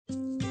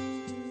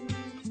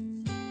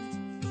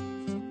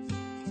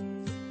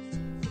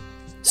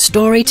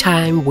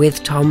Storytime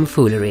with Tom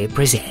Foolery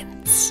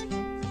presents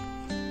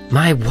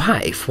My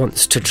Wife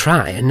Wants to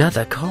Try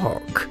Another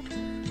Cock.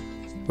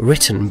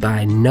 Written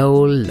by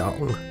Noel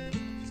Long.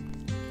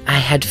 I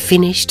had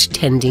finished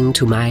tending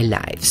to my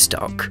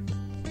livestock.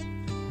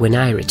 When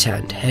I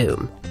returned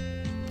home,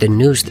 the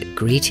news that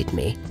greeted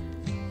me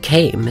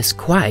came as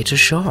quite a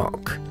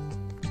shock.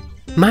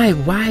 My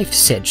wife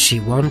said she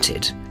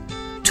wanted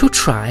to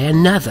try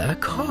another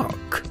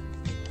cock.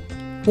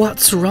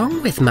 "What's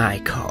wrong with my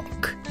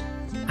cock?"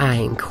 I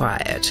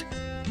inquired.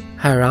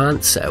 Her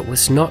answer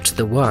was not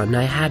the one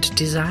I had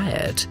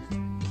desired.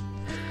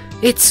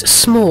 "It's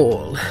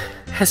small,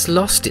 has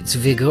lost its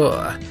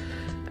vigour,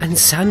 and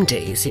some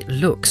days it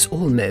looks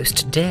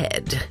almost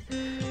dead."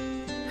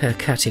 Her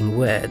cutting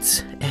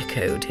words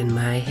echoed in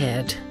my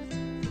head.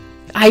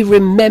 I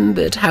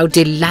remembered how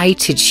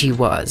delighted she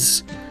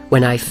was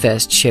when I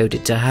first showed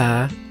it to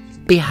her,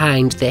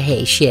 behind the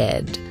hay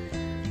shed.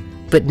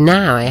 But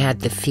now I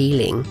had the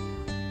feeling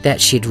that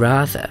she'd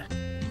rather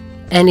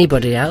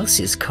anybody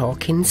else's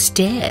cock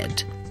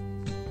instead.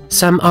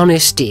 Some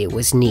honesty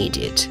was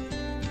needed.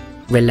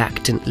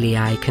 Reluctantly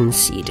I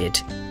conceded.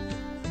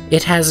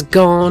 "It has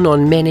gone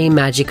on many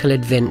magical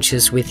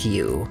adventures with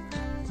you,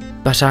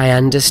 but I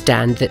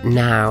understand that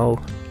now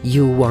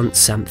you want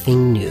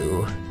something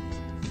new.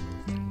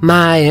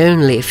 My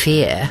only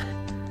fear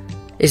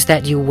is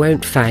that you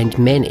won't find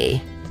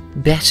many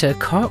better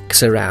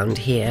cocks around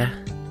here."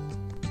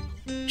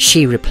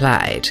 She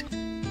replied,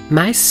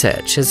 "My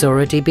search has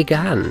already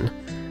begun.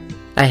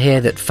 I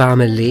hear that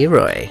Farmer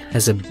Leroy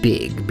has a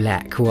big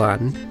black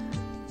one,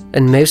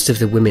 and most of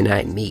the women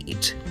I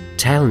meet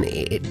tell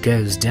me it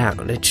goes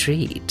down a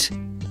treat."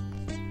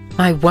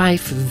 My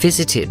wife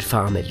visited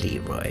Farmer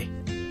Leroy,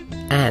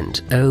 and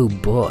oh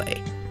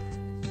boy,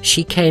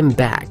 she came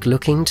back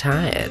looking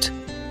tired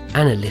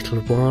and a little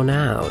worn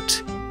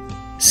out,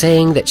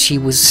 saying that she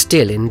was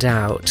still in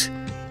doubt.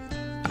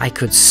 I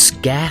could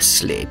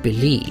scarcely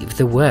believe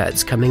the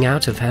words coming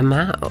out of her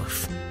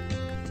mouth.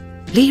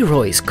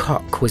 Leroy's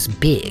cock was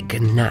big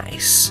and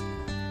nice,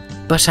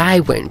 but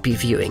I won't be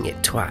viewing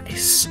it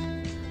twice,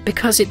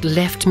 because it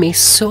left me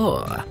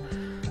sore.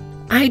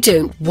 I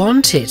don't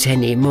want it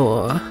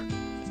anymore.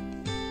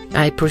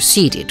 I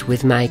proceeded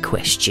with my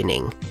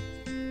questioning.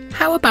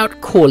 "How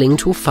about calling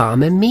to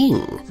Farmer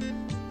Ming,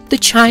 the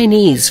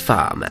Chinese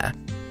farmer,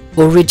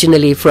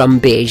 originally from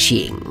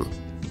Beijing?"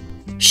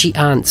 She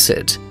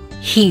answered,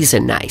 "He's a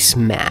nice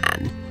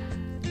man,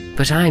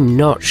 but I'm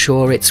not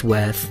sure it's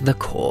worth the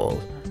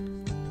call.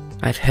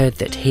 I've heard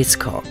that his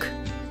cock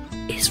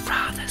is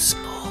rather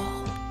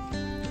small."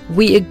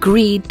 We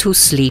agreed to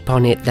sleep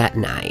on it that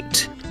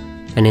night,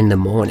 and in the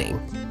morning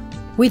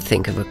we'd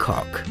think of a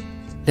cock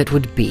that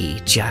would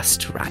be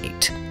just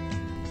right.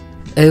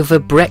 Over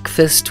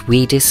breakfast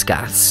we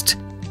discussed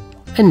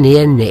a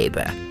near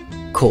neighbour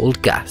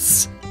called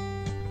Gus.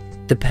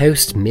 The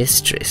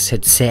postmistress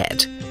had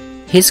said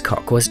his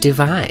cock was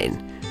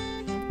divine.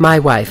 My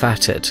wife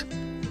uttered,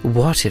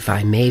 "What if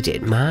I made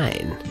it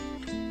mine?"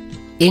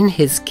 In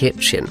his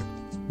kitchen,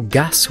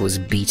 Gus was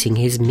beating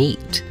his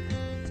meat,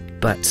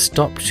 but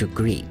stopped to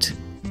greet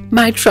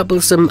my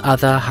troublesome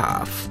other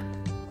half.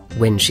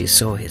 When she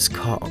saw his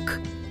cock,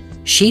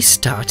 she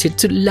started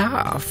to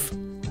laugh.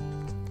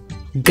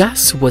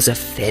 Gus was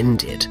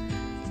offended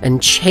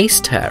and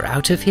chased her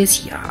out of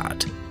his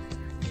yard.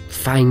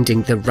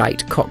 Finding the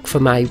right cock for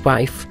my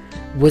wife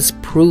was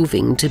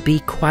proving to be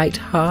quite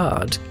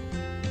hard.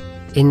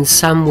 In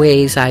some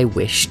ways I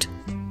wished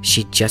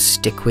she'd just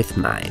stick with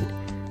mine,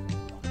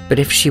 but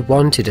if she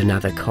wanted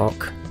another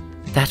cock,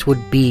 that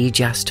would be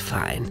just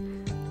fine.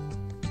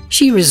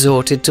 She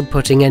resorted to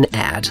putting an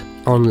ad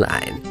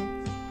online.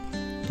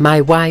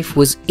 My wife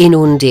was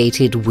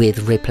inundated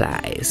with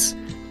replies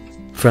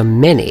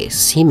from many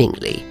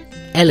seemingly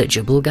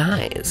eligible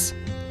guys.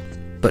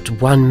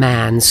 But one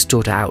man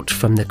stood out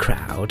from the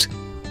crowd,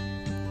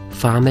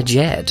 Farmer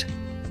Jed,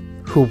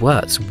 who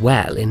was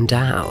well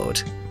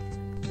endowed.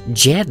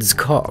 Jed's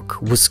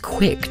cock was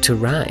quick to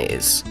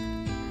rise.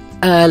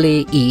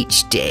 Early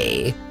each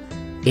day,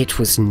 it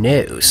was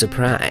no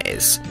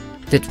surprise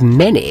that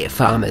many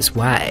farmers'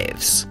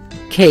 wives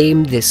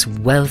came this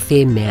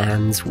wealthy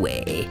man's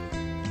way.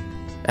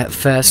 At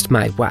first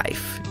my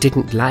wife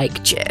didn't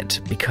like Jed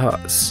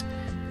because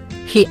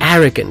he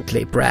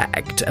arrogantly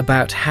bragged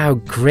about how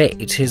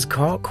great his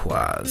cock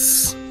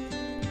was.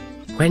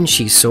 When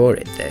she saw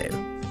it, though,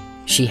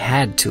 she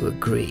had to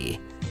agree.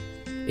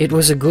 It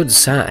was a good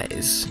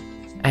size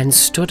and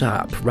stood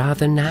up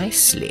rather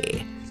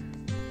nicely.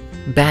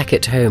 Back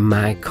at home,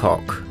 my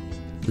cock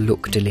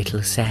looked a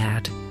little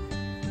sad,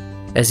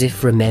 as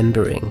if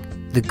remembering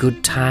the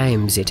good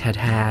times it had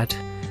had.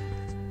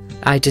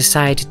 I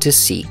decided to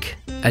seek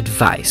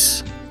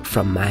advice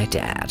from my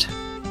dad.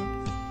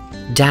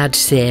 Dad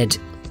said,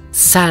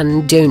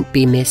 "Son, don't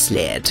be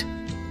misled.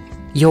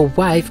 Your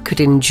wife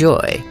could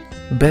enjoy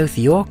both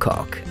your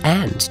cock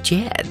and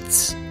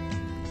Jed's.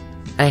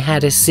 I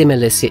had a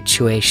similar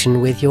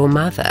situation with your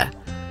mother,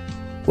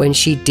 when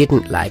she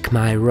didn't like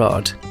my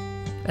rod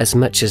as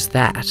much as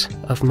that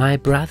of my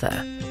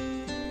brother.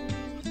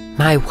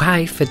 My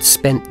wife had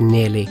spent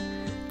nearly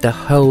the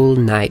whole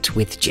night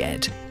with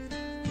Jed.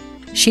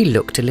 She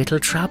looked a little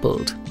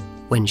troubled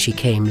when she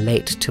came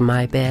late to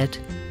my bed.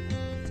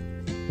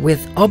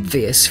 With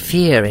obvious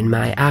fear in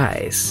my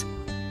eyes,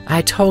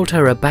 I told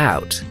her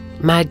about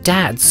my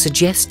dad's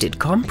suggested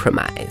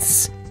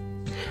compromise.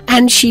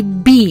 And she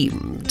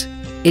beamed.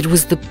 It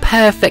was the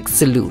perfect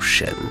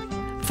solution.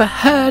 For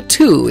her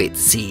too, it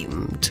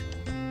seemed.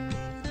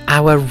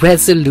 Our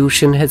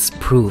resolution has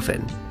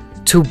proven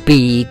to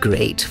be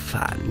great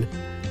fun.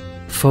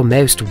 For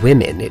most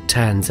women, it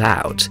turns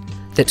out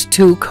that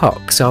two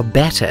cocks are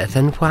better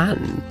than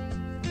one.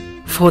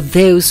 For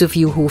those of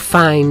you who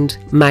find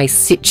my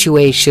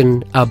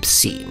situation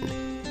obscene,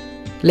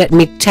 let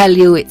me tell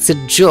you it's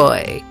a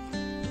joy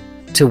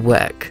to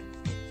work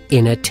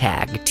in a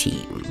tag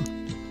team.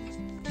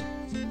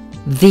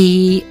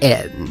 The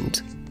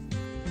end.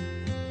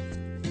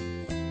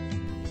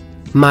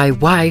 My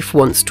wife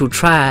wants to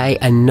try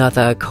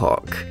another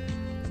cock.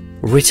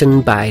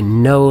 Written by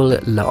Noel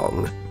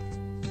Long.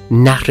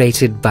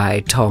 Narrated by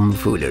Tom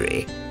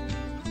Foolery.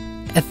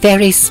 A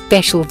very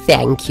special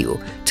thank you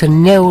to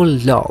Noel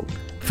Long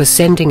for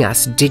sending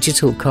us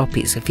digital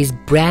copies of his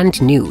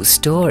brand new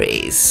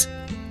stories.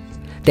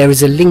 There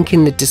is a link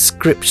in the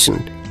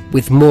description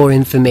with more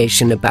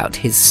information about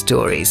his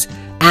stories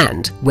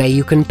and where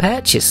you can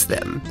purchase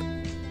them.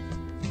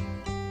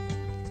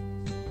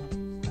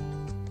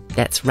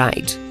 That's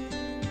right,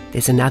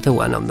 there's another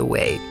one on the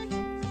way.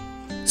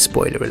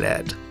 Spoiler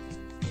alert.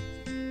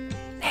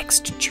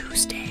 Next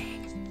Tuesday.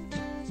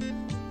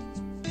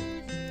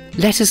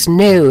 Let us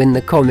know in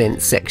the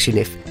comments section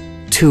if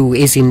 2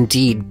 is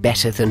indeed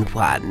better than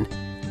 1.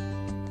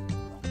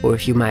 Or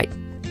if you might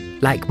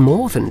like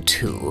more than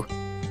 2.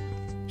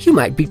 You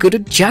might be good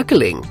at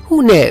juggling,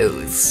 who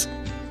knows?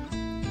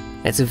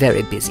 That's a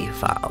very busy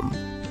farm.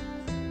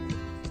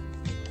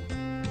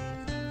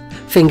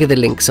 Finger the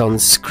links on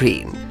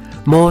screen.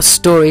 More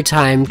story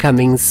time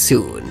coming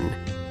soon.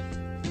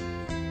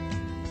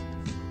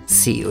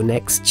 See you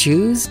next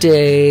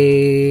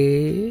Tuesday.